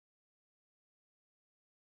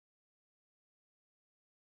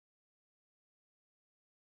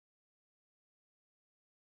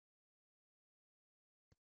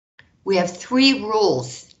we have 3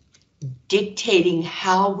 rules dictating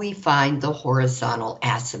how we find the horizontal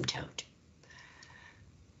asymptote.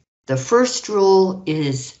 The first rule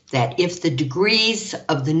is that if the degrees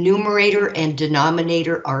of the numerator and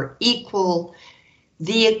denominator are equal,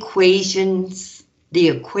 the equation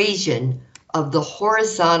of the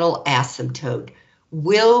horizontal asymptote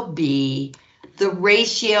will be the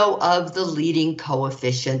ratio of the leading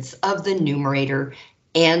coefficients of the numerator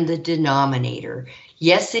and the denominator.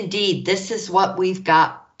 Yes, indeed, this is what we've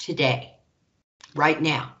got today, right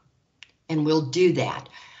now, and we'll do that.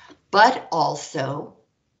 But also,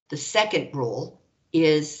 the second rule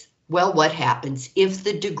is, well, what happens if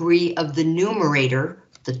the degree of the numerator,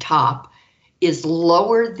 the top, is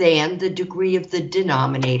lower than the degree of the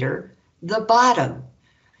denominator, the bottom?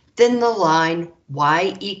 Then the line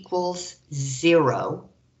y equals 0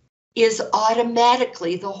 is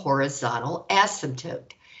automatically the horizontal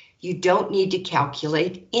asymptote. You don't need to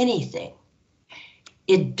calculate anything.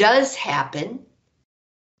 It does happen,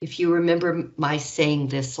 if you remember my saying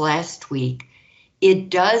this last week, it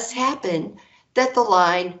does happen that the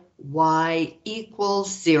line y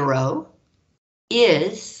equals 0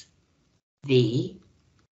 is the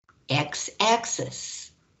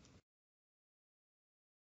x-axis.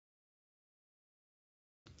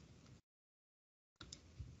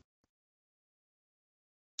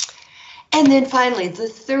 And then finally, the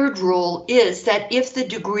third rule is that if the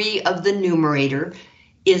degree of the numerator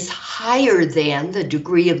is higher than the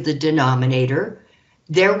degree of the denominator,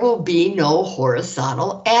 there will be no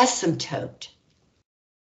horizontal asymptote.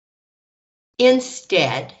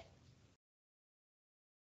 Instead,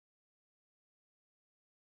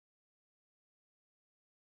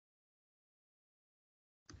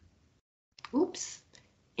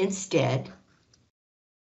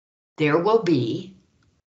 there will be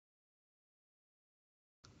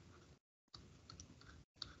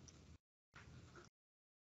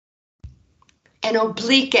an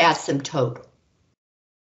oblique asymptote.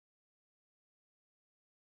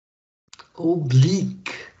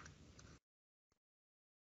 Oblique.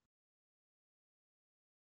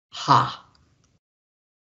 Ha.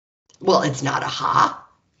 Well, it's not a ha.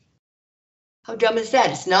 How dumb is that?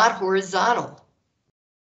 It's not horizontal.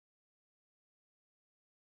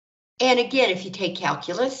 And again, if you take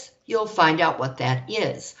calculus, you'll find out what that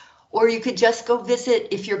is. Or you could just go visit,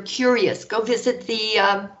 if you're curious, go visit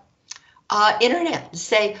the internet and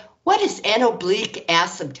say, what is an oblique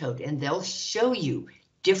asymptote? And they'll show you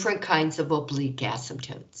different kinds of oblique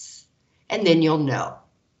asymptotes. And then you'll know.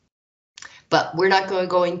 But we're not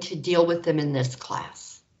going to deal with them in this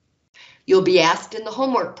class. You'll be asked in the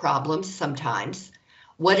homework problems sometimes,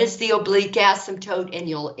 what is the oblique asymptote? And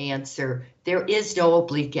you'll answer, there is no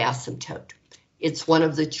oblique asymptote. It's one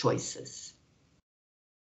of the choices.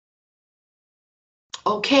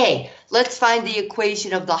 Okay, let's find the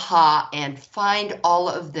equation of the ha and find all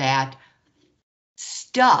of that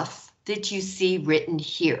stuff that you see written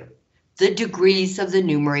here. The degrees of the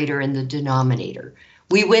numerator and the denominator.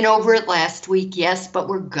 We went over it last week, yes, but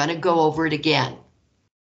we're gonna go over it again.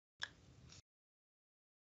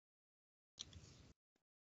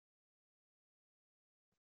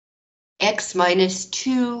 X minus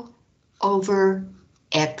 2 over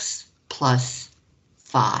X plus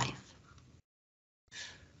 5.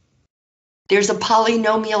 There's a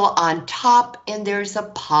polynomial on top and there's a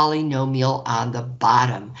polynomial on the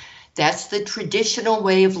bottom. That's the traditional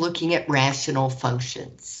way of looking at rational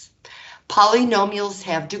functions. Polynomials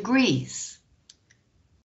have degrees.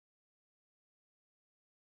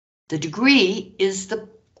 The degree is the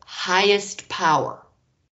highest power.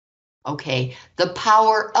 Okay, the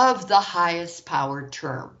power of the highest power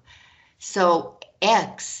term. So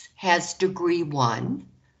X has degree 1,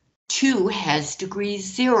 2 has degree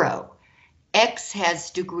 0, X has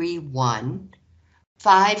degree 1,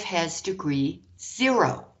 5 has degree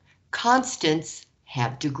 0. Constants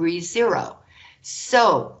have degree 0.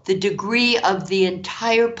 So the degree of the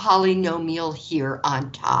entire polynomial here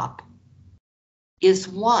on top is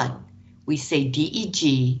 1. We say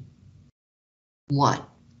DEG 1.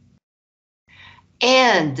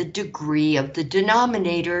 And the degree of the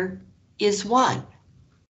denominator is 1.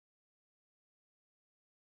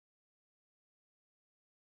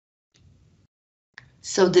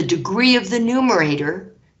 So the degree of the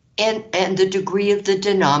numerator and the degree of the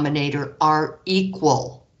denominator are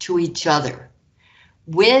equal to each other.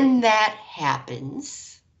 When that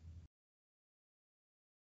happens,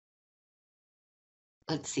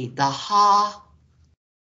 let's see, the ha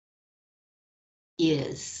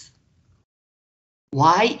is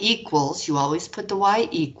y equals, you always put the y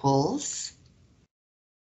equals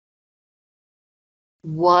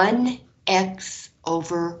 1x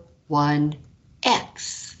over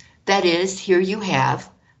 1x. That is, here you have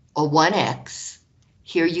a 1x,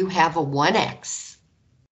 here you have a 1x,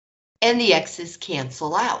 and the x's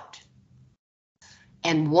cancel out.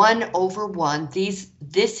 And 1 over 1,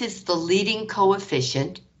 this is the leading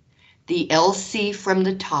coefficient, the LC from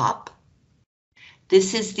the top.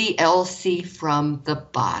 This is the LC from the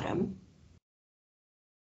bottom.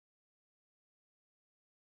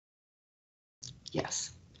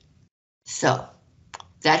 Yes. So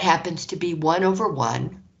that happens to be 1 over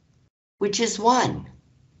 1, which is 1.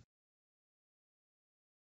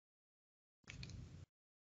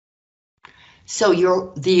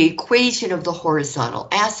 So the equation of the horizontal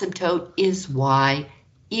asymptote is y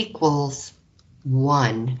equals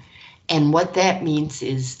 1. And what that means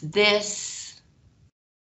is this.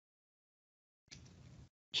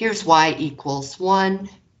 Here's y equals 1.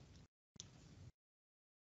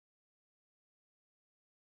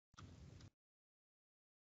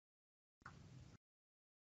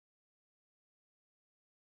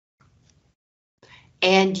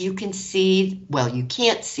 And you can see, well, you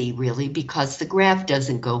can't see really because the graph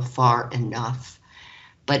doesn't go far enough.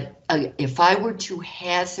 But if I were to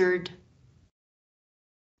hazard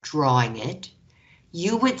drawing it,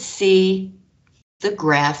 you would see the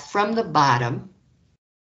graph from the bottom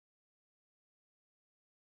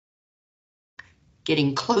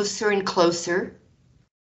getting closer and closer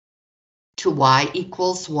to y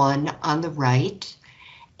equals 1 on the right.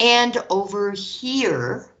 And over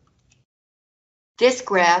here, this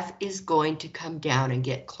graph is going to come down and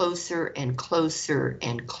get closer and closer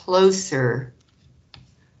and closer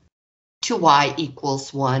to y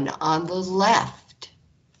equals 1 on the left.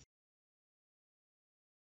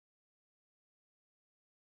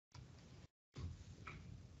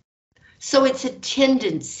 So it's a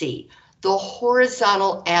tendency. The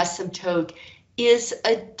horizontal asymptote is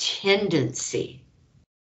a tendency.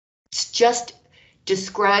 It's just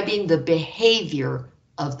describing the behavior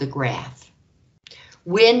of the graph.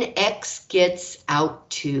 When x gets out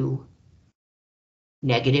to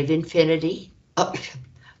negative infinity,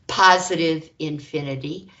 positive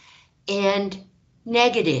infinity, and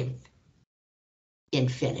negative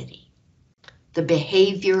infinity, the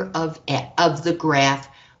behavior of the graph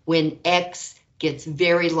when x gets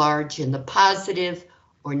very large in the positive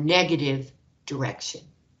or negative direction.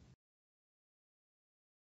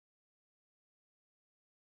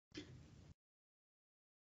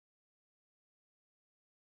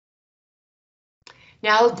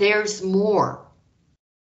 Now there's more.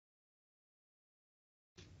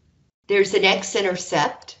 There's an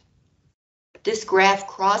x-intercept. This graph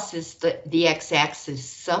crosses the x-axis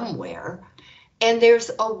somewhere, and there's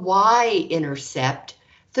a y-intercept.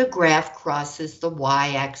 The graph crosses the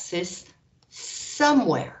y-axis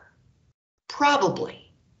somewhere,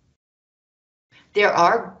 probably. There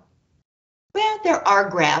are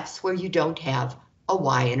graphs where you don't have a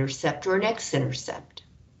y-intercept or an x-intercept.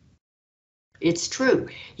 It's true,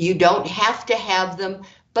 you don't have to have them,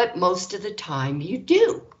 but most of the time you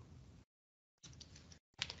do.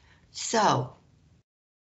 So,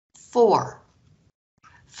 4,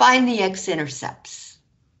 find the x-intercepts,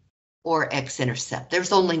 or x-intercept.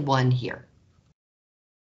 There's only one here.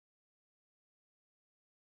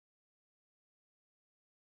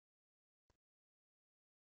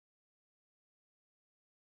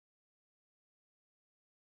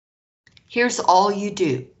 Here's all you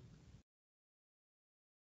do.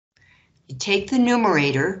 You take the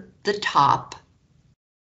numerator, the top,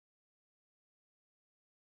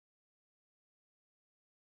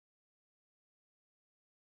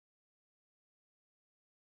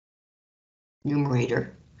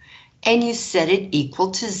 numerator, and you set it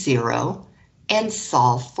equal to 0 and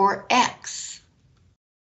solve for x.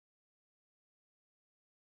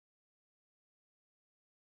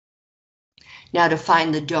 Now to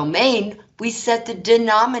find the domain, we set the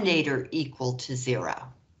denominator equal to 0.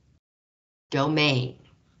 Domain.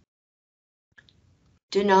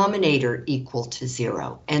 Denominator equal to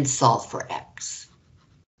 0 and solve for x.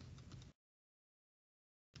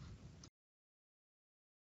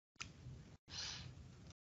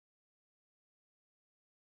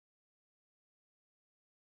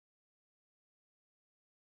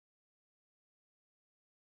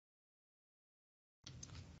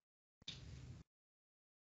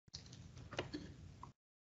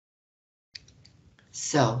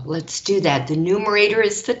 So let's do that. The numerator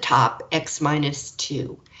is the top, x minus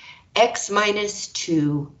 2. X minus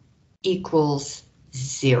 2 equals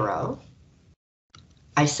 0.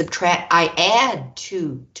 I add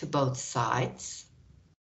 2 to both sides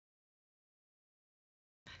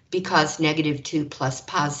because negative 2 plus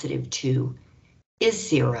positive 2 is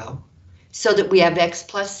 0. so that we have x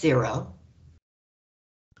plus 0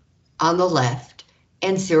 on the left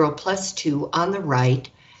and 0 plus 2 on the right,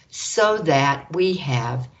 so that we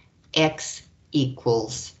have x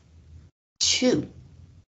equals 2.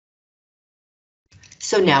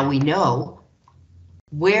 So now we know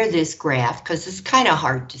where this graph, because it's kind of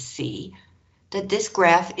hard to see, that this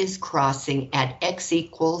graph is crossing at x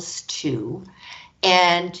equals 2.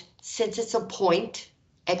 And since it's a point,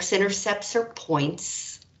 x-intercepts are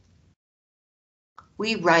points,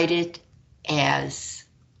 we write it as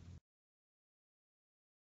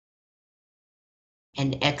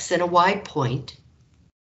an x and a y point.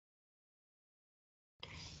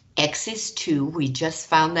 X is 2, we just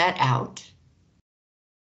found that out.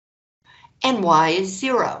 And y is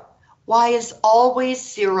 0. Y is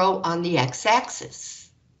always 0 on the x-axis.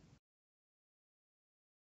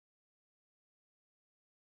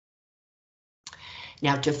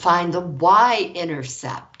 Now to find the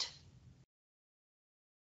y-intercept,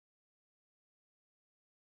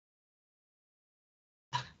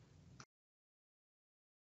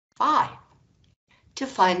 to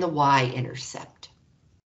find the y-intercept.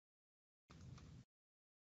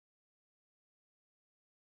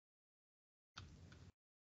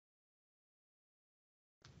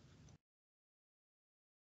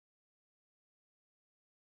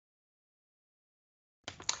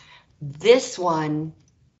 This one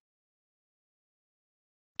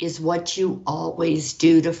is what you always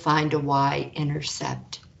do to find a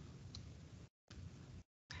y-intercept.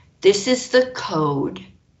 This is the code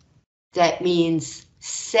that means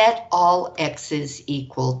set all x's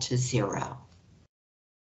equal to 0.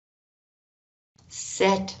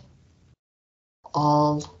 Set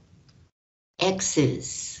all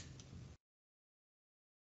x's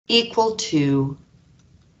equal to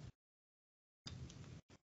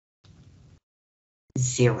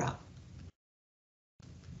 0.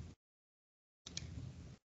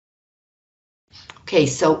 Okay,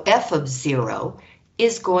 so f of 0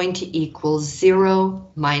 is going to equal 0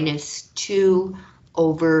 minus 2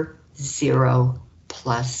 over 0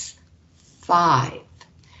 plus 5.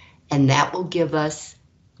 And that will give us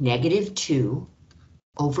negative 2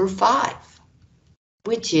 over 5,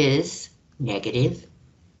 which is negative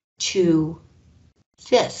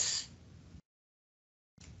 2/5.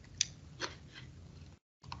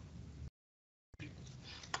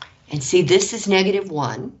 And see, this is negative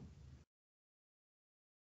 1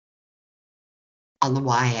 on the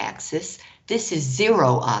y-axis. This is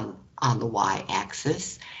 0 on the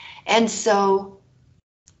y-axis. And so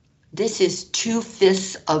this is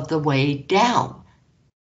 2/5 of the way down.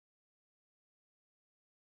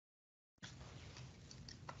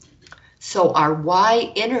 So our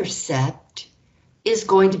y-intercept is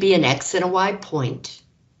going to be an x and a y point.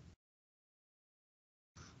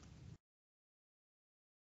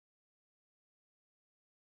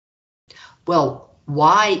 Well,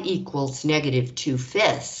 y equals negative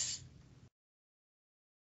 2/5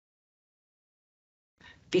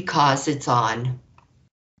 because it's on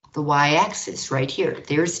the y-axis right here.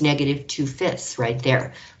 There's negative 2/5 right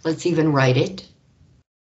there. Let's even write it.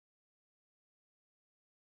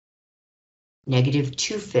 Negative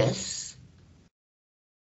 2/5.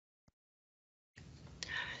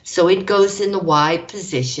 So it goes in the y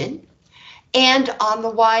position, and on the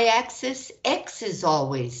y-axis, x is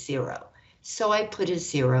always 0. So I put a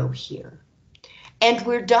 0 here. And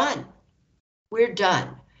we're done. We're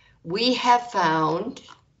done. We have found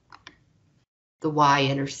the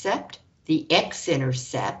y-intercept, the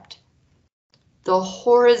x-intercept, the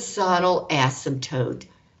horizontal asymptote,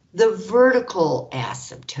 the vertical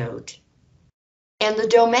asymptote, and the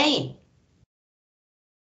domain.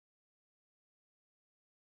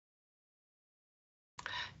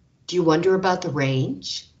 Do you wonder about the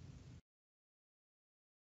range?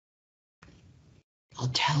 I'll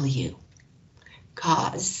tell you,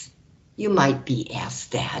 because you might be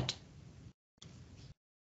asked that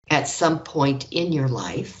at some point in your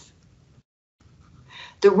life.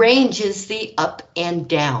 The range is the up and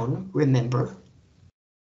down, remember?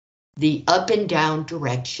 The up and down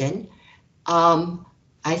direction.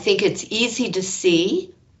 I think it's easy to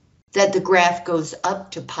see that the graph goes up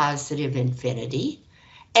to positive infinity,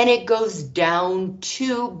 and it goes down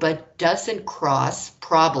to, but doesn't cross,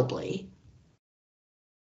 probably.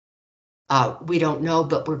 We don't know,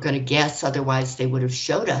 but we're going to guess, otherwise they would have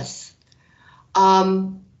showed us.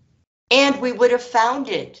 And we would have found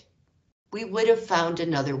it. We would have found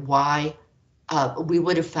another y. We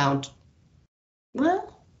would have found,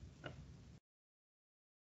 well,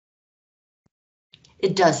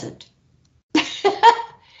 it doesn't.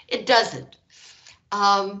 It doesn't.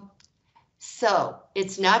 So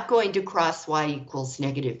it's not going to cross y equals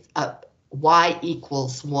negative, y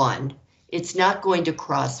equals 1. It's not going to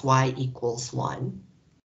cross y equals 1.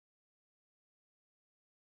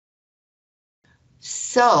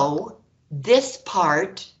 So this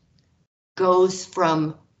part goes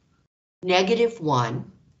from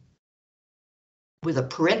 -1 with a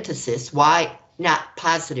parenthesis, y, not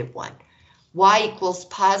 +1. Y equals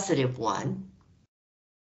 +1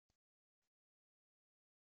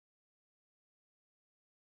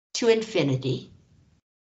 to infinity.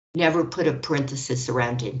 Never put a parenthesis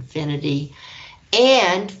around infinity.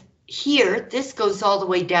 And here, this goes all the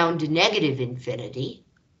way down to -infinity.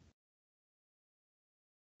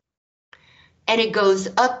 And it goes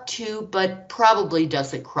up to, but probably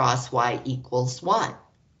doesn't cross y equals 1.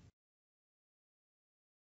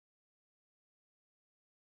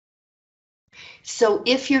 So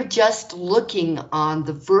if you're just looking on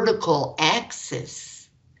the vertical axis,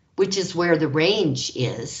 which is where the range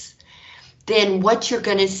is, then what you're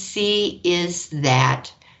going to see is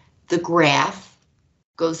that the graph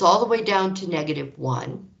goes all the way down to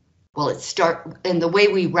 -1. Well, and the way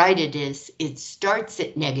we write it is, it starts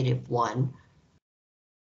at -1,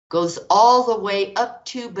 goes all the way up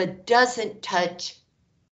to, but doesn't touch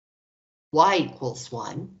y equals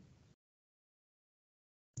 1.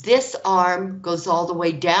 This arm goes all the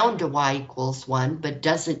way down to y equals 1, but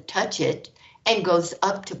doesn't touch it, and goes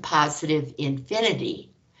up to +infinity.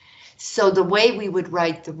 So the way we would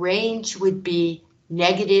write the range would be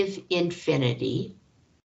 -infinity,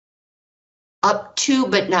 up to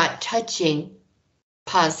but not touching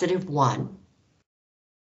 +1,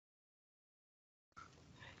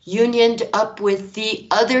 unioned up with the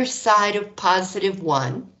other side of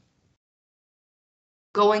 +1,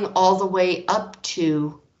 going all the way up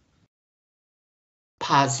to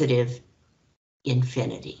 +infinity.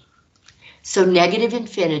 So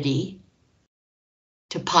 -infinity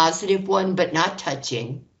to +1 but not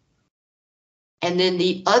touching, and then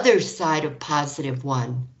the other side of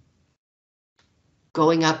 +1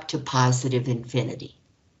 going up to +infinity.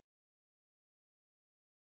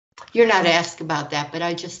 You're not asked about that, but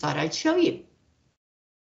I just thought I'd show you.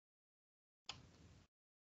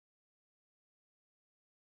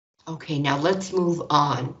 Okay, now let's move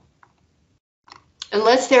on.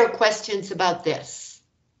 Unless there are questions about this.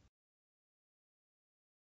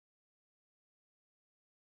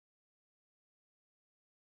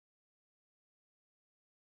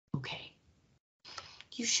 Okay.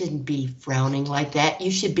 You shouldn't be frowning like that.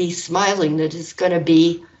 You should be smiling that it's going to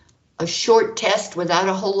be a short test without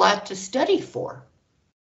a whole lot to study for.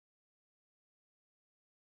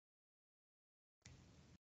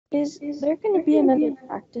 Is there going to be another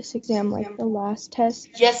practice exam like the last test?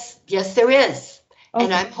 Yes, there is. Okay.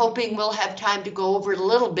 And I'm hoping we'll have time to go over it a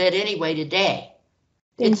little bit anyway today.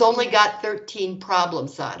 It's only got 13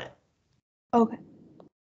 problems on it. Okay.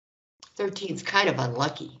 13 is kind of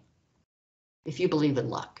unlucky, if you believe in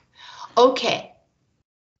luck. Okay.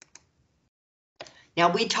 Now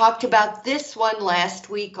we talked about this one last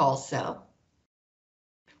week also.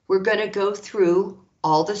 We're going to go through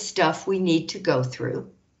all the stuff we need to go through.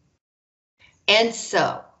 And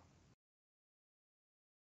so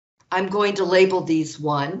I'm going to label these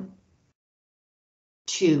 1,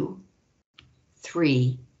 2,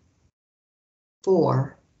 3,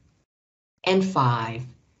 4, and 5,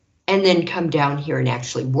 and then come down here and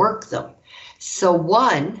actually work them. So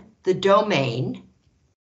 1, the domain,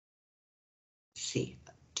 let's see,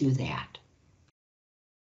 do that.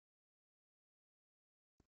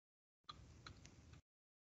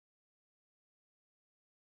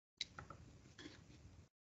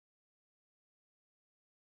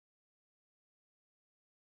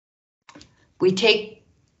 We take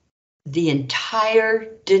the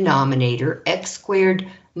entire denominator, x squared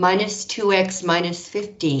minus 2x minus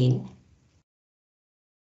 15,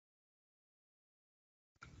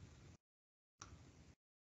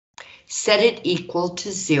 set it equal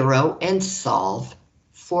to 0 and solve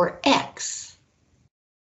for x.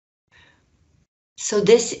 So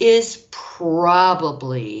this is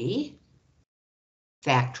probably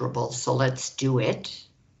factorable, so let's do it.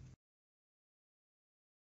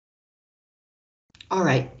 All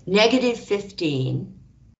right, -15.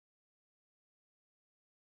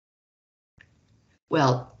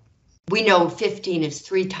 Well, we know 15 is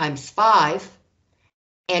 3 times 5,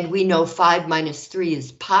 and we know 5 minus 3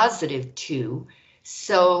 is +2,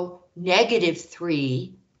 so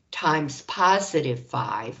 -3 times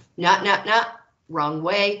 +5, wrong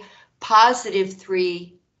way,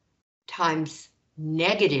 +3 times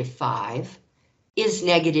 -5 is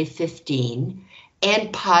 -15,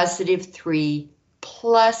 and +3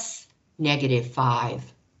 plus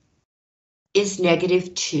 -5 is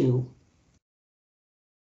 -2.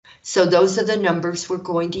 So those are the numbers we're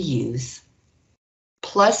going to use.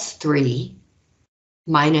 Plus 3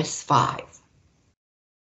 minus 5.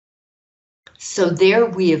 So there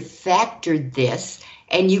we have factored this,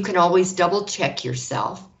 and you can always double check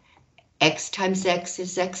yourself. X times x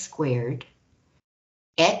is x squared.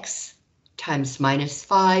 X times minus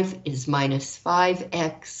 5 is minus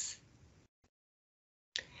 5x.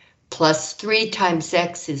 Plus 3 times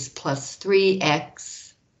x is plus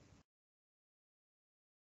 3x.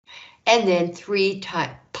 And then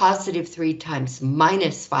positive 3 times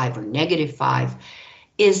minus 5 or negative 5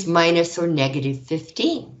 is minus or negative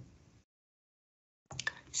 15.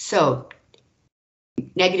 So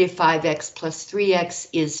negative 5x plus 3x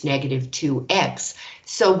is negative 2x.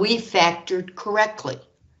 So we factored correctly.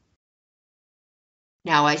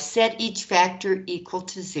 Now I set each factor equal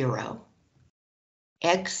to 0.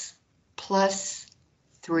 X plus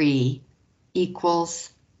 3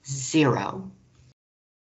 equals 0.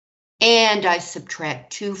 And I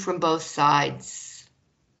subtract 2 from both sides.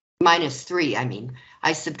 Minus 3, I mean.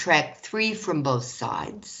 I subtract 3 from both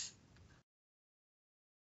sides.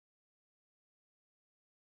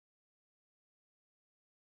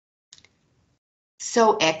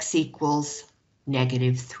 So x equals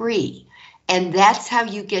negative 3. And that's how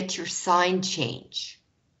you get your sign change.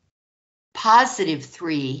 Positive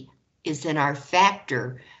 3 is in our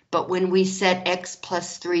factor, but when we set x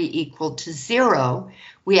plus 3 equal to 0,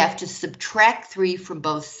 we have to subtract 3 from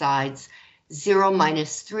both sides. 0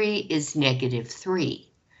 minus 3 is negative 3.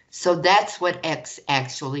 So that's what x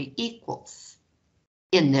actually equals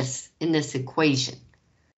in this equation.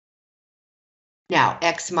 Now,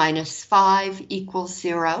 x minus 5 equals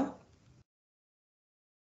 0.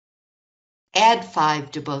 Add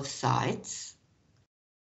 5 to both sides.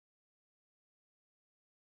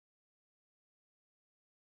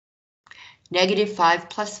 Negative 5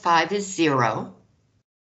 plus 5 is 0.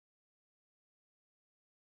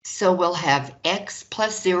 So we'll have x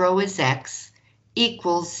plus 0 is x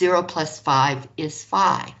equals 0 plus 5 is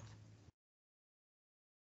 5.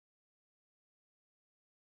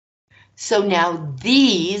 So now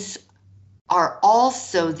these are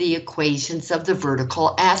also the equations of the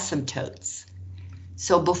vertical asymptotes.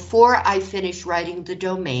 So before I finish writing the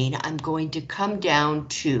domain, I'm going to come down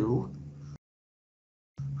to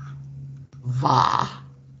VA,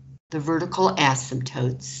 the vertical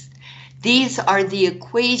asymptotes. These are the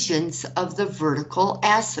equations of the vertical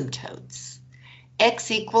asymptotes.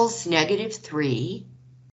 X equals negative 3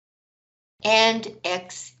 and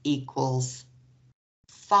x equals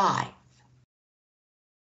 5.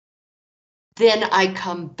 Then I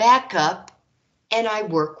come back up and I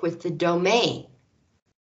work with the domain.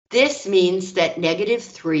 This means that negative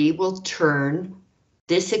 3 will turn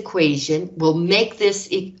this equation, will make this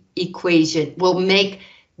equation, will make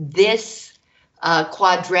this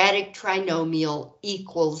quadratic trinomial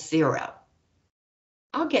equal 0.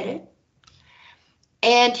 I'll get it.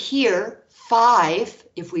 And here, 5,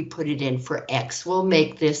 if we put it in for x, will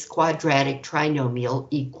make this quadratic trinomial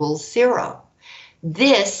equal 0.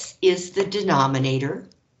 This is the denominator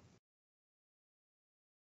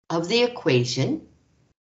of the equation,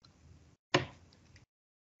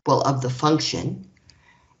 well, of the function.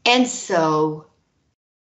 And so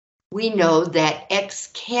we know that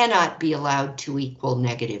x cannot be allowed to equal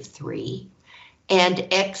negative 3, and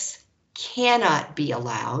x cannot be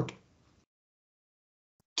allowed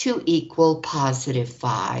to equal positive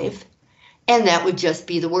 5, and that would just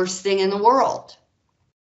be the worst thing in the world.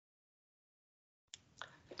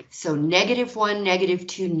 So negative 1, negative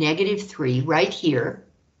 2, negative 3 right here.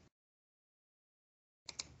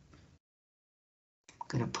 I'm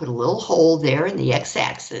going to put a little hole there in the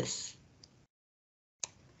x-axis.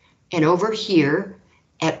 And over here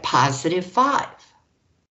at positive 5.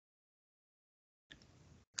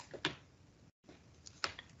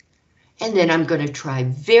 And then I'm going to try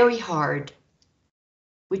very hard,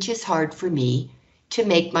 which is hard for me, to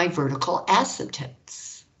make my vertical asymptotes.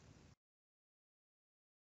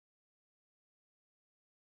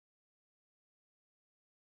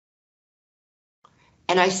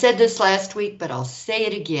 And I said this last week, but I'll say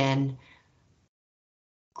it again.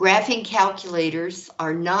 Graphing calculators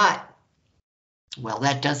are not, well,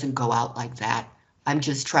 that doesn't go out like that. I'm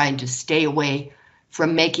just trying to stay away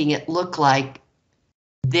from making it look like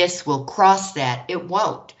this will cross that. It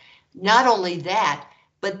won't. Not only that,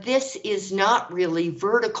 but this is not really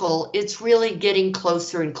vertical. It's really getting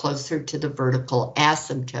closer and closer to the vertical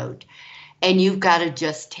asymptote. And you've got to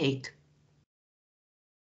just take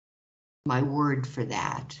my word for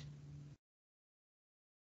that.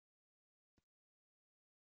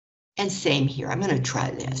 And same here, I'm going to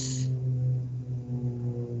try this.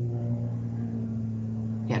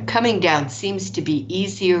 Yeah, Coming down seems to be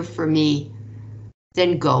easier for me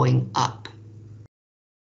than going up.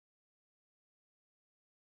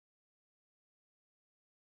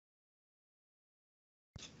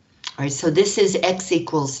 All right, so this is x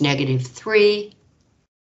equals -3.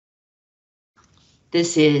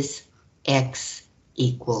 This is x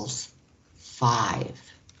equals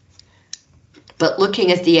 5. But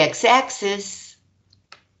looking at the x-axis,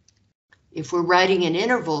 if we're writing an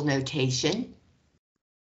interval notation,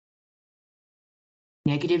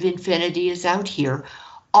 -infinity is out here.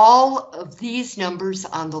 All of these numbers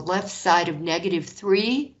on the left side of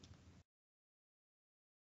 -3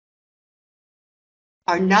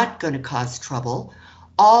 are not going to cause trouble.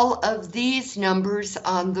 All of these numbers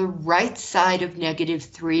on the right side of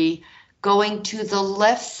 -3 going to the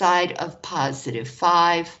left side of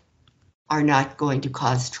 +5 are not going to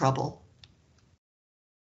cause trouble.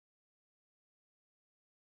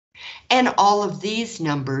 And all of these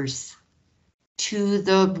numbers to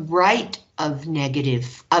the right of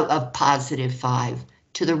 +5,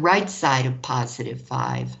 to the right side of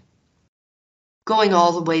 +5, going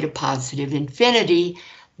all the way to +infinity,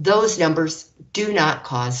 those numbers do not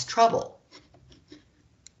cause trouble.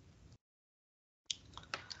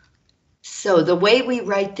 So the way we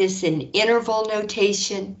write this in interval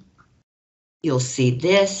notation, you'll see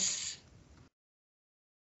this.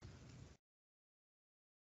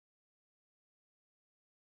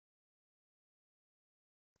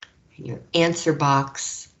 In your answer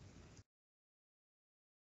box.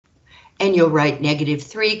 And you'll write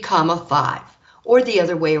 -3, 5, or the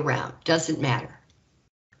other way around, doesn't matter.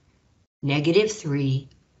 -3,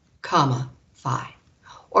 5,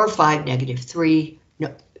 or 5, -3,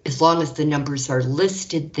 no, as long as the numbers are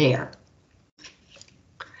listed there.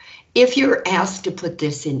 If you're asked to put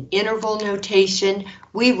this in interval notation,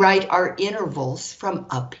 we write our intervals from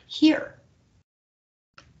up here.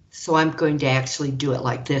 So I'm going to actually do it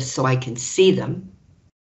like this so I can see them.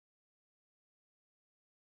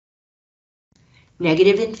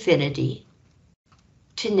 -infinity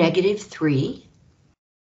to -3,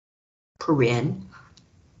 paren,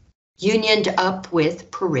 unioned up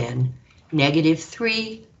with paren,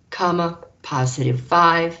 -3,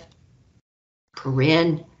 +5,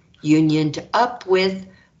 paren, unioned up with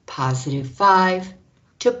 +5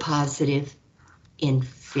 to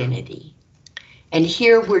 +infinity. And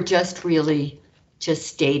here we're just really just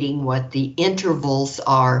stating what the intervals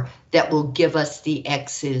are that will give us the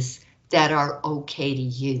x's that are okay to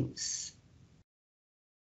use.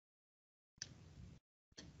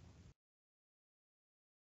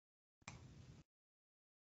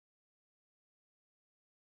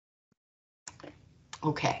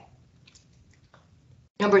 Okay.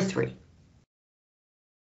 Number 3.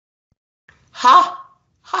 Ha,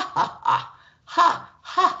 ha, ha, ha, ha,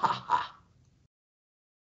 ha, ha, ha.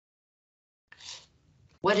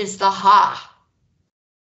 What is the ha?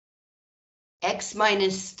 X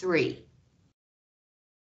minus 3.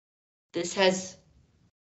 This has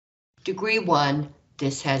degree 1,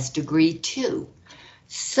 this has degree 2.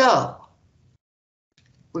 So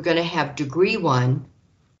we're going to have degree 1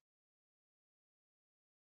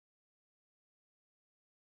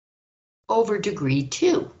 over degree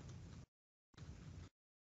 2.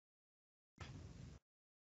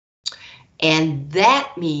 And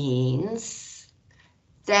that means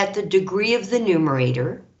that the degree of the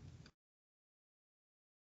numerator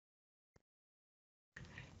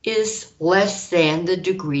is less than the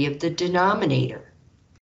degree of the denominator.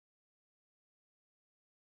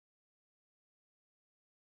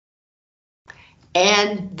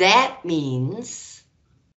 And that means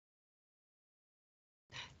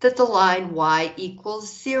that the line y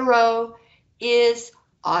equals 0 is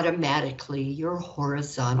automatically your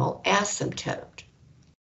horizontal asymptote.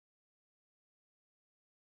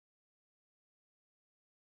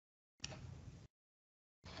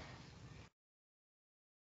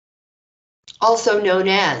 Also known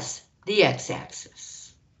as the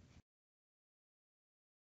x-axis.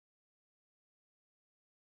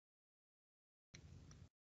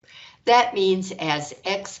 That means as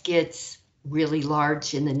x gets really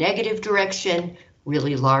large in the negative direction,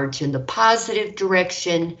 really large in the positive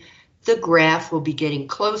direction, the graph will be getting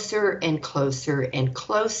closer and closer and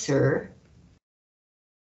closer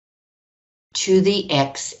to the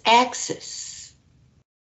x-axis.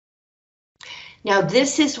 Now,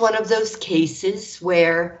 this is one of those cases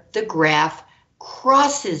where the graph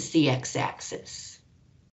crosses the x-axis,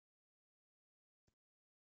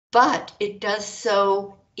 but it does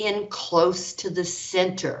so in close to the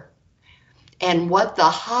center. And what the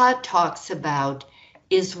ha talks about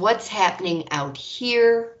is what's happening out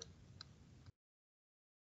here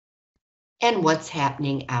and what's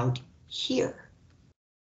happening out here.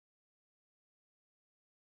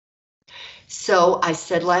 So I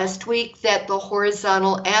said last week that the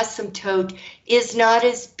horizontal asymptote is not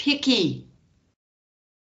as picky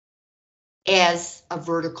as a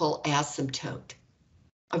vertical asymptote.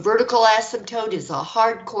 A vertical asymptote is a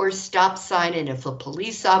hardcore stop sign, and if a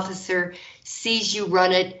police officer sees you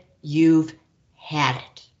run it, you've had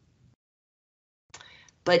it.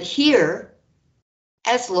 But here,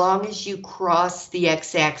 as long as you cross the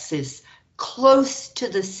x-axis close to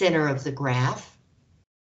the center of the graph,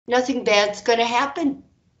 nothing bad's going to happen.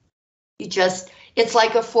 It's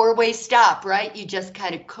like a four-way stop, right? You just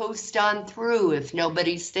kind of coast on through if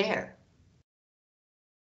nobody's there.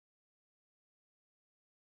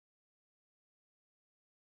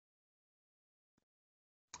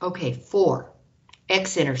 Okay, 4,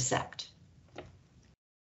 X-intercept.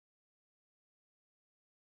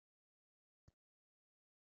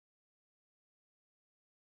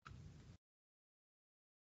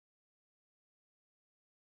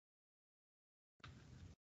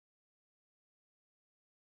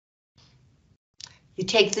 You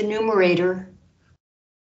take the numerator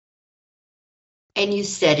and you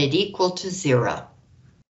set it equal to 0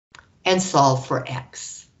 and solve for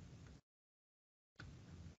x.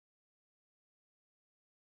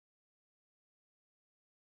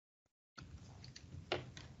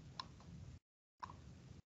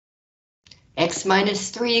 X minus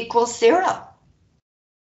 3 equals 0.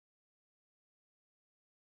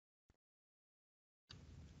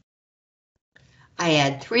 I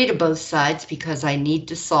add 3 to both sides because I need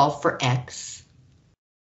to solve for x.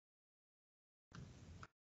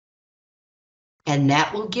 And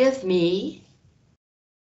that will give me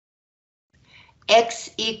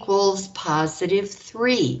x equals positive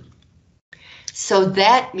 3. So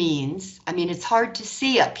that means, I mean, it's hard to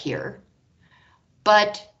see up here,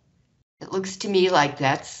 but it looks to me like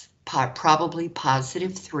that's probably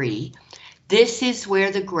positive 3. This is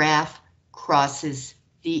where the graph crosses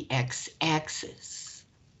the x-axis.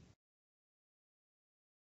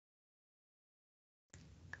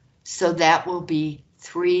 So that will be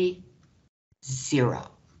 3, 0.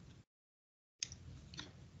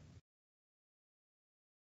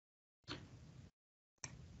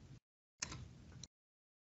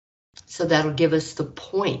 So that'll give us the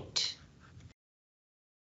point.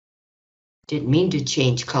 Didn't mean to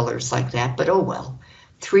change colors like that, but oh well.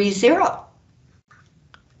 3, 0.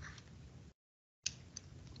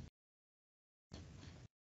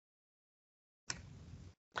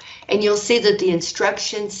 And you'll see that the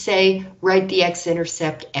instructions say write the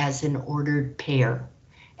x-intercept as an ordered pair.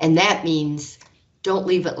 And that means don't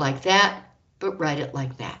leave it like that, but write it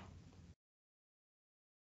like that.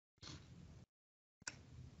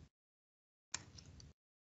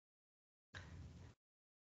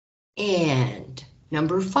 And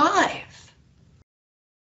number 5,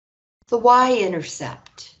 the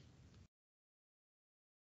Y-intercept.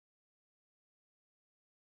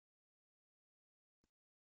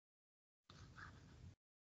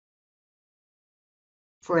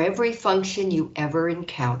 For every function you ever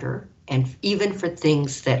encounter, and even for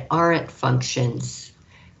things that aren't functions,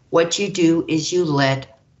 what you do is you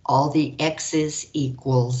let all the x's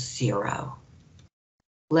equal 0.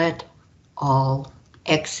 Let all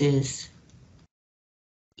x's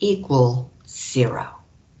equal 0.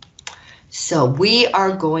 So we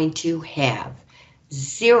are going to have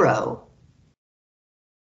 0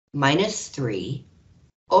 minus 3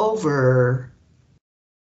 over,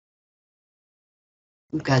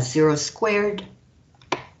 we've got 0 squared,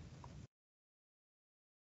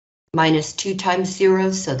 minus 2 times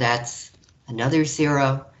 0, so that's another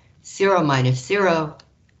 0. 0 minus 0,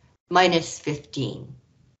 minus 15.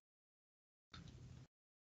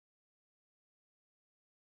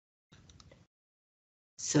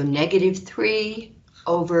 So negative 3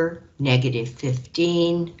 over negative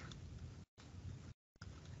 15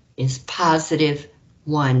 is positive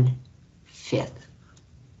 1/5.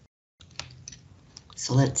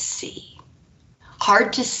 So let's see.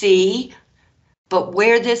 Hard to see, but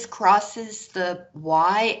where this crosses the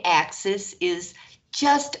y-axis is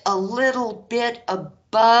just a little bit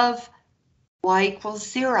above y equals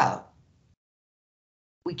 0.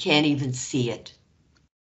 We can't even see it.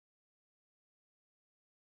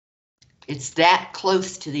 It's that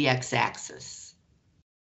close to the x-axis,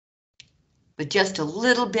 but just a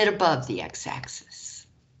little bit above the x-axis.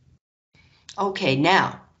 Okay,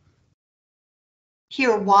 now,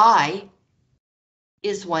 here y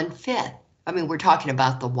is 1/5. I mean, we're talking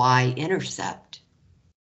about the y-intercept.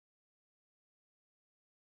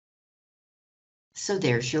 So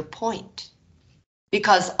there's your point.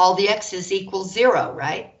 Because all the x's equal 0,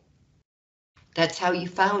 right? That's how you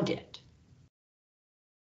found it.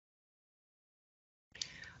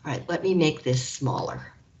 All right, let me make this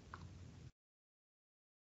smaller.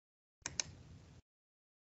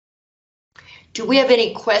 Do we have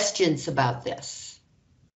any questions about this?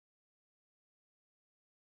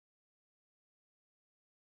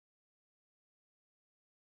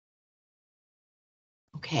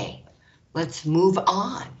 Okay, let's move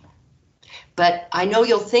on. But I know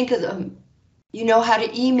you'll think of them. You know how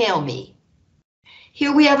to email me.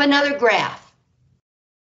 Here we have another graph.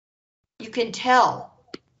 You can tell.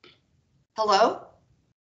 Hello?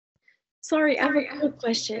 Sorry, I have a quick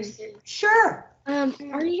question. Sure.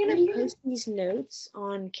 Are you gonna post these notes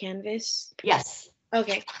on Canvas? Yes.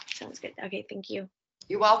 Okay, sounds good. Okay, thank you.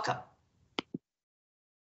 You're welcome.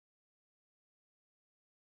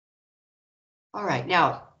 All right,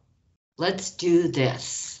 now let's do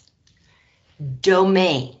this.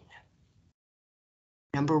 Domain.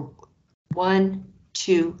 Number 1,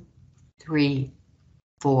 2, 3,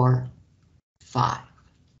 4, 5.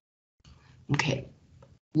 Okay,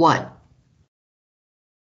 1.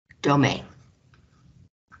 Domain.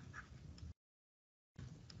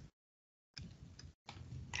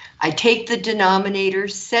 I take the denominator,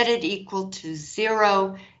 set it equal to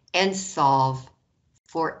 0, and solve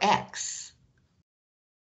for x.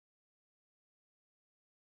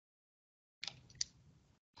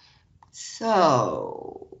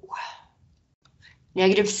 So,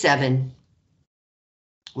 -7.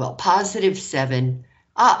 Well, +7.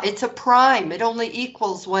 It's a prime. It only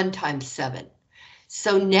equals 1 times 7.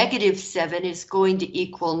 So -7 is going to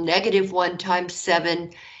equal -1 times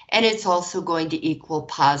 7, and it's also going to equal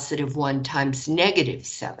 +1 times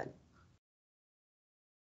 -7.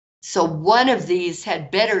 So one of these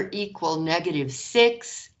had better equal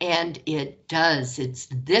 -6, and it does. It's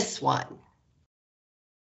this one.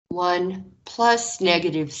 1 plus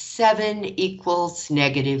 -7 equals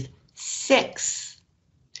 -6.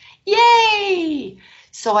 Yay!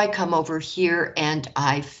 So I come over here and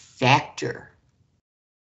I factor.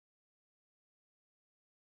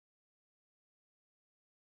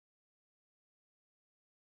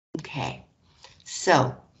 Okay,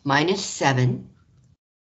 so -7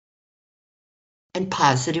 and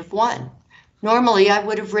 +1. Normally I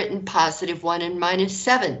would have written +1 and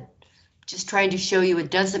 -7. Just trying to show you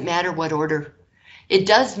it doesn't matter what order. It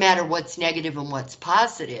does matter what's negative and what's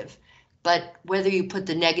positive, but whether you put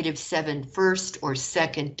the -7 first or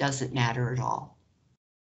second doesn't matter at all.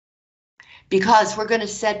 Because we're going to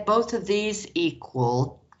set both of these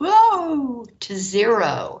equal, to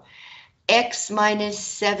 0. X minus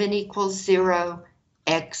 7 equals 0,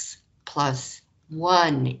 x plus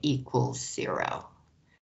 1 equals 0.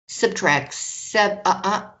 Subtract 7,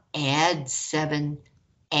 add 7,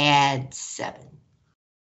 add 7.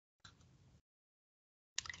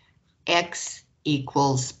 X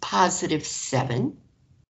equals +7.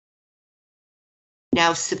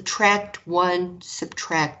 Now subtract 1,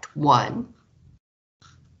 subtract 1.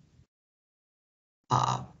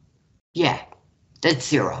 Yeah, that's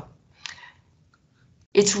 0.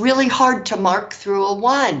 It's really hard to mark through a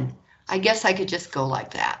 1. I guess I could just go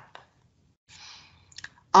like that.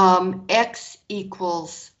 X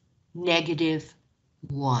equals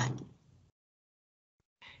 -1.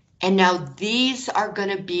 And now these are going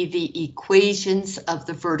to be the equations of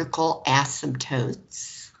the vertical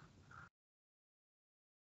asymptotes.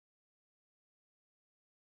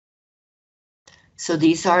 So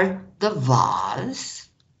these are the VAs.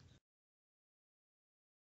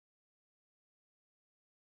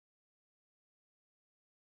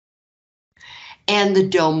 And the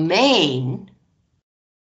domain,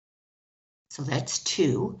 so that's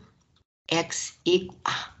 2, x equals,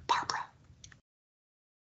 Barbara.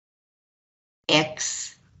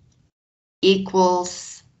 X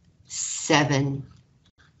equals 7,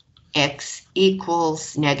 x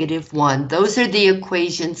equals -1. Those are the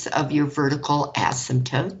equations of your vertical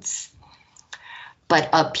asymptotes. But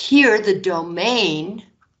up here, the domain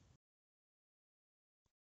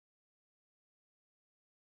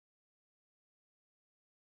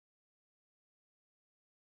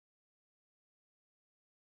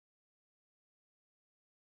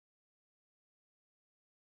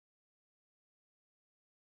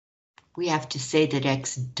we have to say that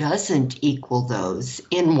x doesn't equal those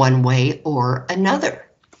in one way or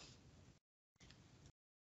another.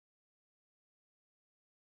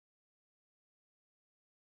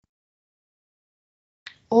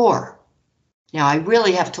 Or, now I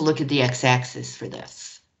really have to look at the x-axis for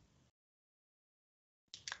this.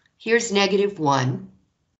 Here's -1.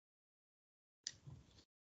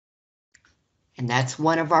 And that's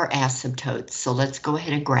one of our asymptotes, so let's go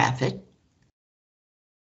ahead and graph it.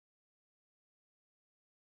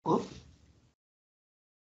 Whoop.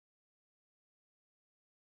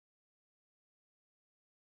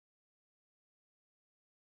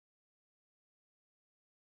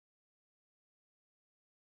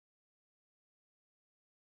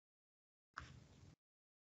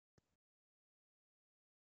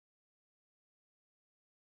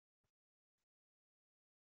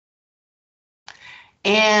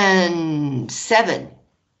 And 7.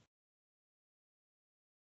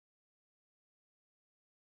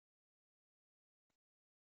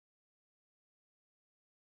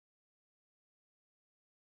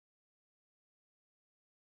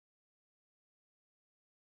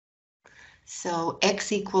 So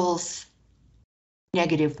x equals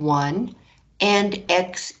 -1 and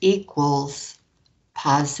x equals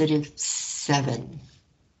 +7.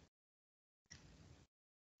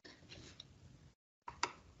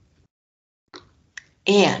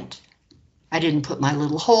 And I didn't put my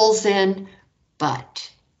little holes in,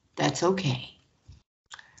 but that's okay.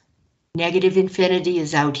 Negative infinity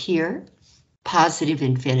is out here. Positive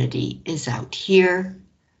infinity is out here.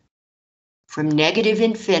 From negative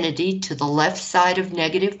infinity to the left side of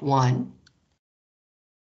 -1,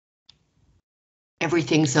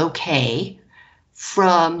 everything's okay.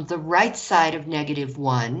 From the right side of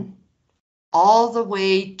 -1, all the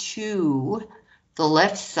way to the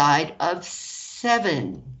left side of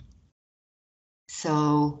 7.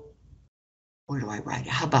 So, where do I write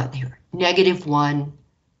it? How about here? -1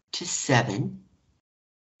 to 7.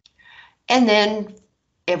 And then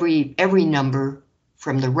every number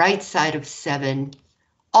from the right side of 7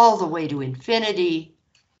 all the way to infinity.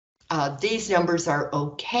 These numbers are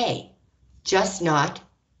okay, just not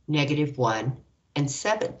 -1 and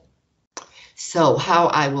 7. So how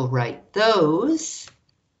I will write those.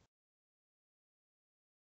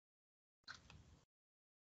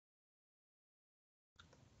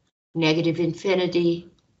 Negative infinity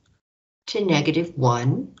to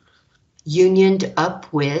 -1, unioned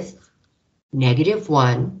up with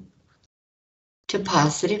 -1 to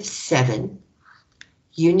 +7,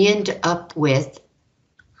 unioned up with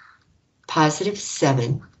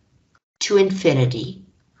 +7 to infinity,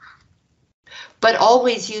 but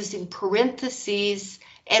always using parentheses,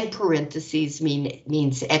 and parentheses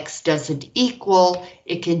means x doesn't equal,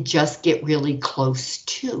 it can just get really close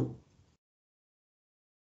to.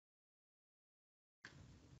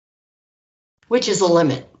 Which is a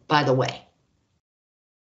limit, by the way.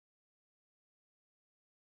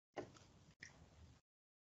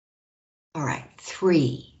 All right,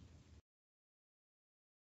 3.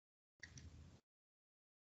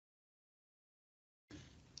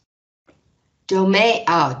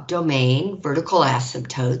 Domain, vertical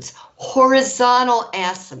asymptotes, horizontal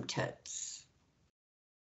asymptotes.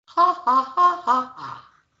 Ha ha ha ha ha.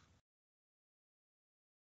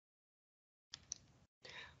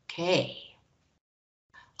 Okay.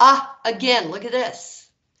 Again, look at this.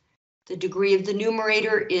 The degree of the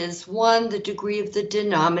numerator is 1, the degree of the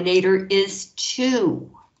denominator is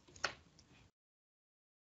 2.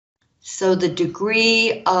 So the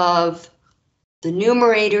degree of the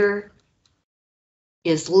numerator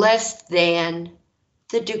is less than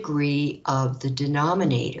the degree of the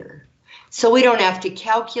denominator. So we don't have to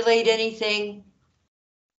calculate anything.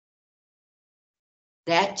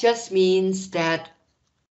 That just means that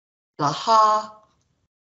the ha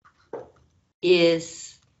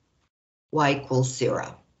is y equals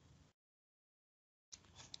 0,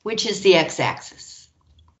 which is the x-axis.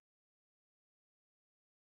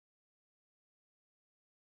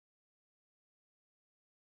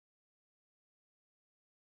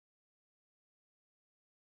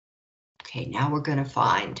 Okay, now we're going to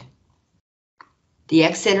find the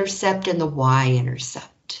x-intercept and the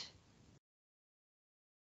y-intercept.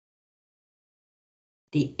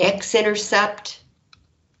 The x-intercept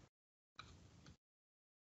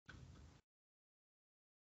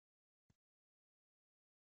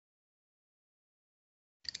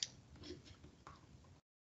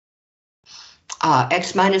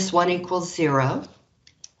x minus 1 equals 0.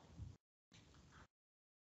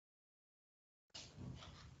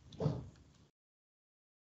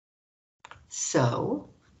 So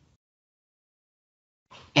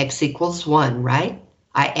x equals 1, right?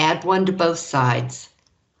 I add 1 to both sides.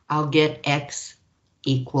 I'll get x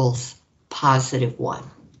equals +1.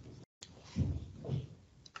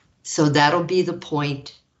 So that'll be the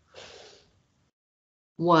point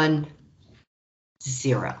 1,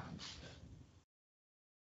 0.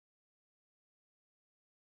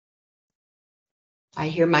 I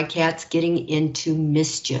hear my cat's getting into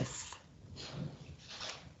mischief.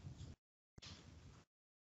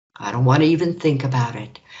 I don't want to even think about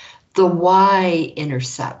it. The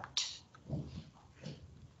y-intercept.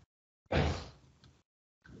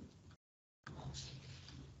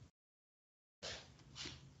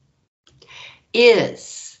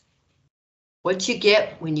 is what you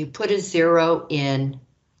get when you put a 0 in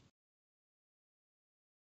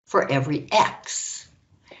for every x.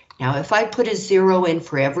 Now, if I put a 0 in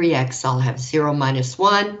for every x, I'll have 0 minus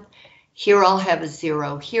 1. Here I'll have a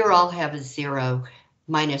 0. Here I'll have a 0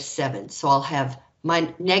 minus 7. So I'll have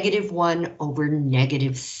my negative 1 over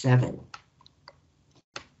negative 7.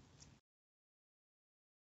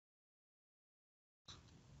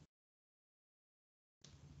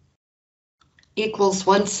 Equals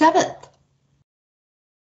 1/7.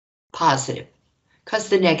 Positive, because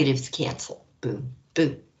the negatives cancel. Boom,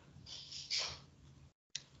 boom.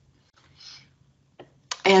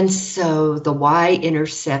 And so the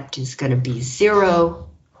y-intercept is going to be 0,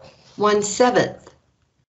 1/7.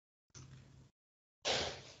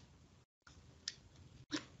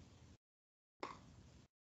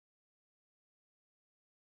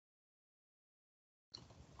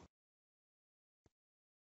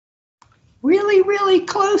 Really, really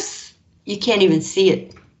close. You can't even see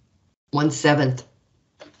it. 1/7.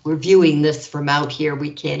 We're viewing this from out here.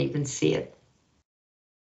 We can't even see it.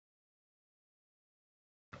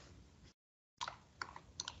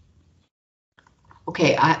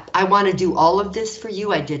 Okay, I want to do all of this for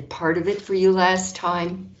you. I did part of it for you last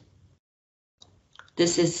time.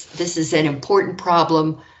 This is an important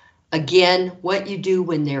problem. Again, what you do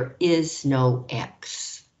when there is no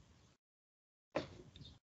x.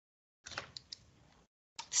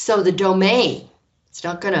 So the domain, it's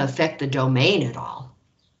not going to affect the domain at all.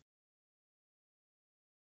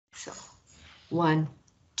 So 1,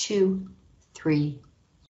 2, 3,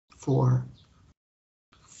 4,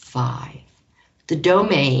 5. The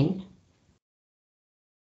domain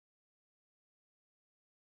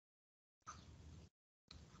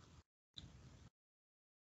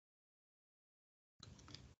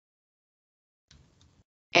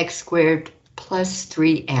x squared plus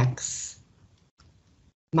 3x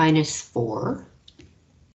minus 4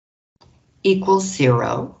 equals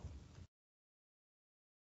 0.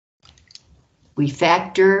 We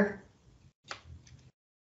factor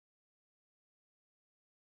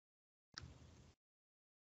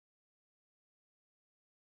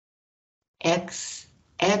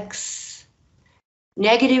x,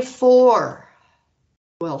 negative 4.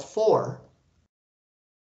 Well, 4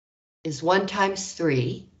 is 1 times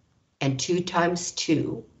 3 and 2 times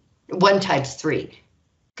 2. 1 times 3.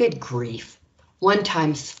 Good grief. 1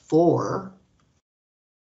 times 4.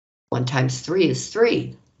 1 times 3 is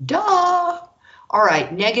 3. Duh! All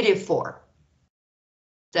right, negative 4.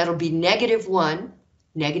 That'll be negative 1,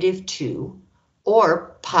 negative 2,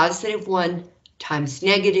 or positive 1 times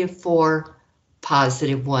negative 4,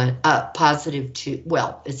 positive 1, positive 2.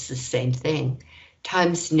 Well, it's the same thing,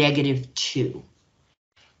 times negative 2.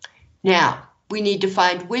 Now, we need to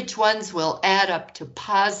find which ones will add up to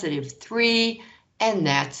positive 3, and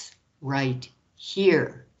that's right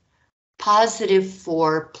here. Positive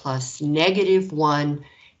 4 plus negative 1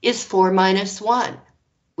 is 4 minus 1,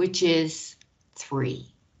 which is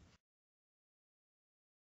 3.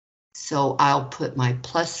 So I'll put my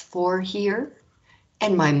plus 4 here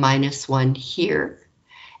and my minus 1 here,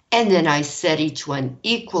 and then I set each one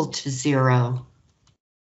equal to 0.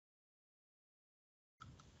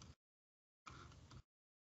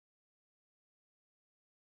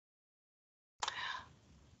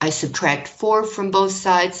 I subtract 4 from both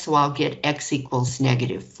sides, so I'll get x equals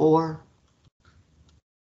negative 4.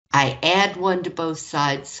 I add 1 to both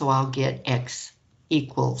sides, so I'll get x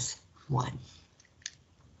equals 1.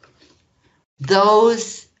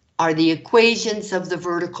 Those are the equations of the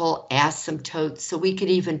vertical asymptotes, so we could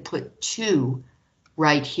even put 2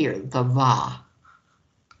 right here, the va,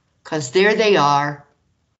 because there they are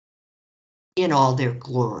in all their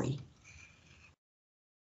glory.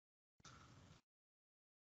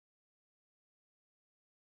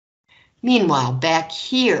 Meanwhile, back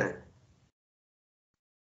here,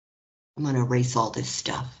 I'm going to erase all this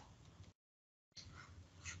stuff.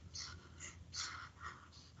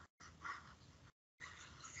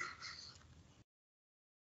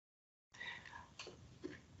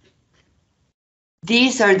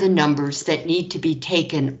 These are the numbers that need to be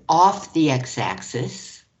taken off the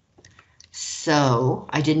x-axis. So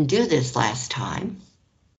I didn't do this last time.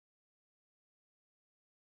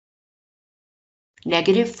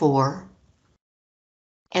 Negative 4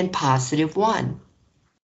 and positive 1.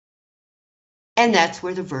 And that's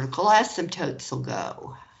where the vertical asymptotes will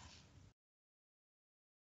go.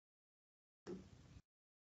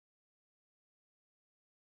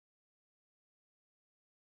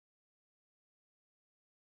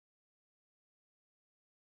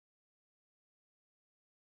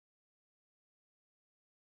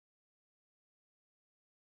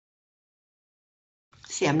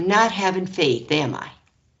 See, I'm not having faith, am I?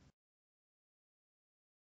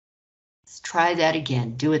 Let's try that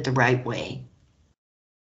again, do it the right way.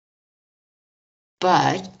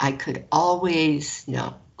 But I could always,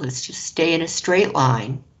 no, let's just stay in a straight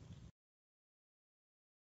line.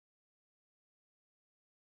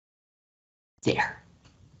 There.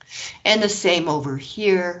 And the same over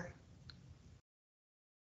here.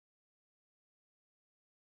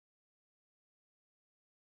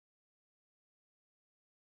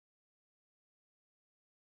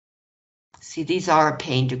 See, these are a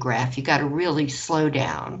pain to graph. You got to really slow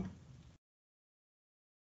down.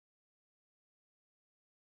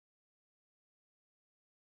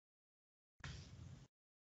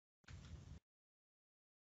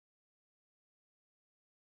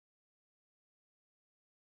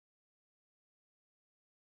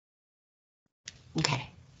 Okay.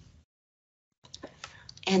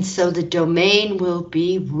 And so the domain will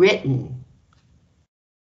be written.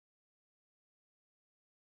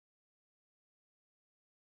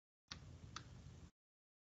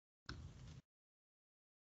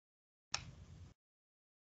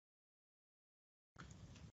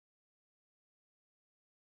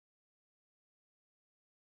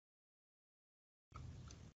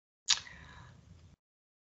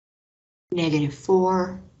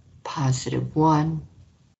 -4, +1,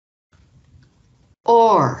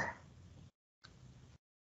 or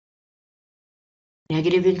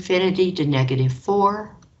 -infinity to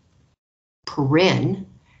 -4, paren,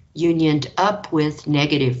 unioned up with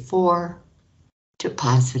 -4 to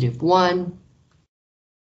 +1,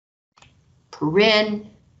 paren,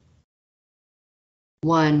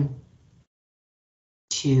 1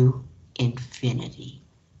 to infinity.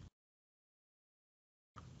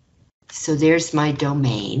 So there's my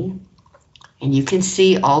domain, and you can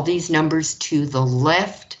see all these numbers to the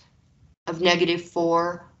left of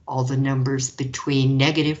 -4, all the numbers between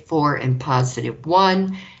 -4 and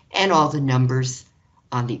 +1, and all the numbers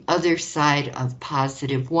on the other side of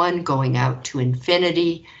 +1 going out to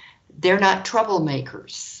infinity. They're not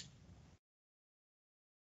troublemakers.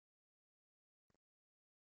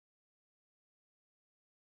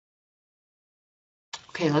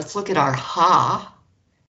 Okay, let's look at our ha.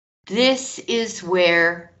 This is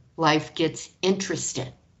where life gets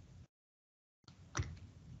interesting.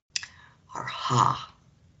 Our ha.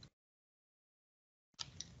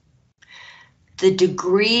 The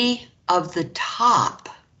degree of the top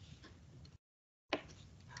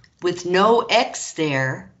with no x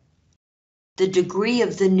there, the degree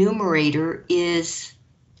of the numerator is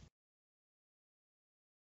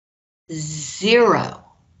 0.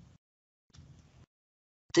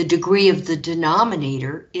 The degree of the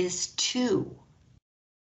denominator is 2.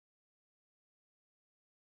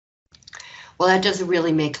 Well, that doesn't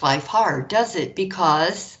really make life hard, does it?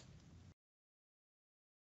 Because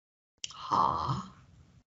ha,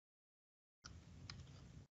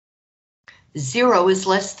 0 is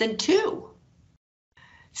less than 2.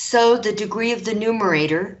 So the degree of the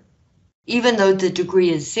numerator, even though the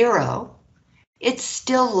degree is 0, it's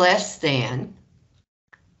still less than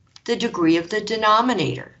the degree of the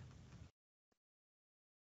denominator.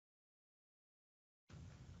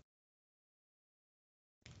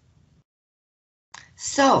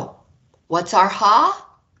 So, what's our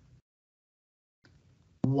ha?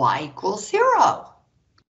 Y = 0.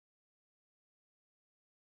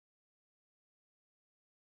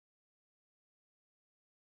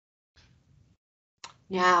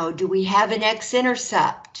 Now, do we have an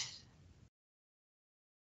x-intercept?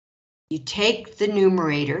 You take the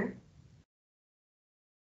numerator.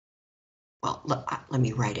 Well, let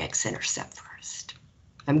me write x-intercept first.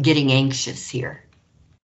 I'm getting anxious here.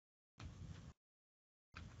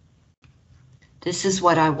 This is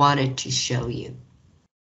what I wanted to show you.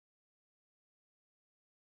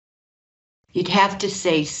 You'd have to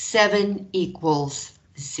say 7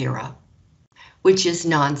 = 0, which is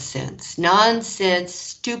nonsense. Nonsense,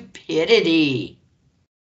 stupidity.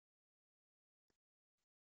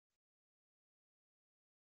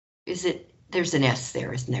 Is it? There's an S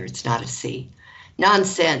there, isn't there? It's not a C.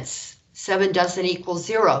 Nonsense. 7 doesn't equal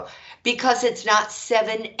 0 because it's not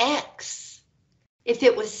 7x. If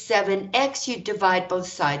it was 7x, you'd divide both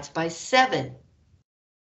sides by 7.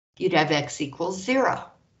 You'd have x =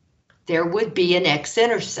 0. There would be an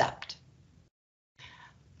x-intercept.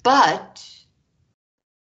 But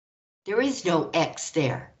there is no x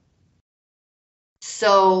there.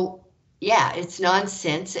 So, yeah, it's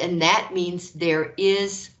nonsense, and that means there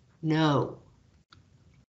is no.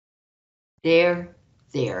 There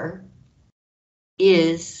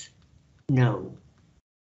is no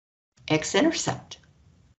x-intercept.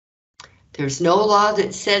 There's no law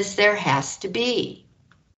that says there has to be.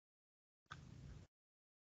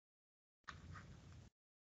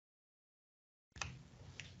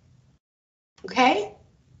 Okay?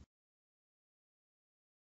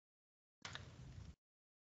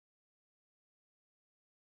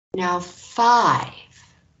 Now 5.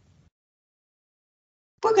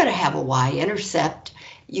 We're going to have a y-intercept.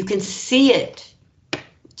 You can see it.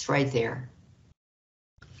 It's right there.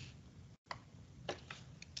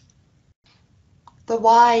 The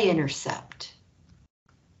y-intercept.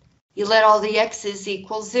 You let all the x's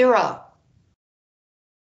equal 0.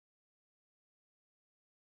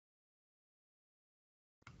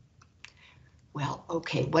 Well,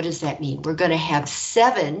 okay, what does that mean? We're going to have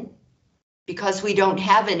 7, because we don't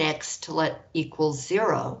have an x to let equal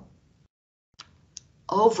 0,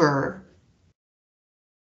 over,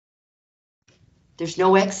 there's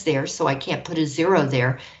no x there, so I can't put a 0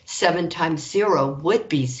 there. 7 times 0 would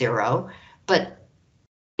be 0, but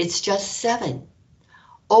it's just 7,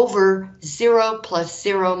 over 0 plus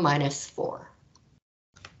 0 minus 4.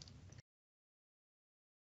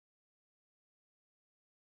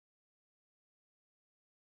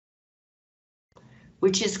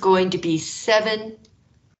 Which is going to be 7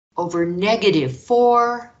 over negative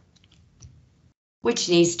 4, which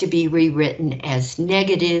needs to be rewritten as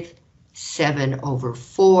negative 7 over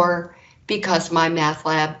 4, because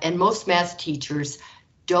MyMathLab and most math teachers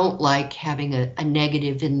don't like having a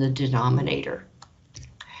negative in the denominator.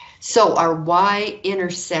 So our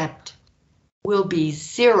y-intercept will be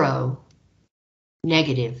 0,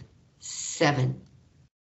 negative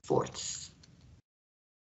 7/4.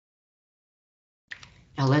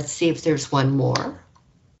 Now let's see if there's one more.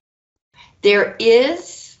 There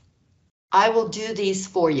is, I will do these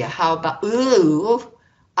for you. How about, ooh,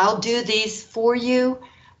 I'll do these for you,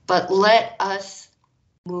 but let us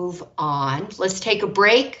move on. Let's take a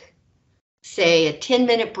break, say a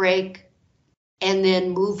 10-minute break, and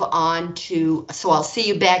then move on to, so I'll see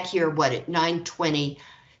you back here, what, at 9:20.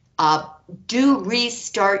 Do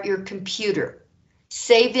restart your computer.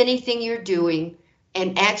 Save anything you're doing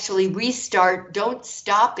and actually restart. Don't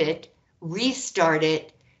stop it, restart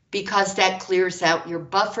it, because that clears out your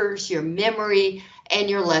buffers, your memory, and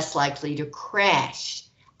you're less likely to crash.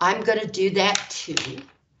 I'm going to do that too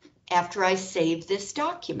after I save this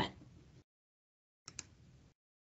document.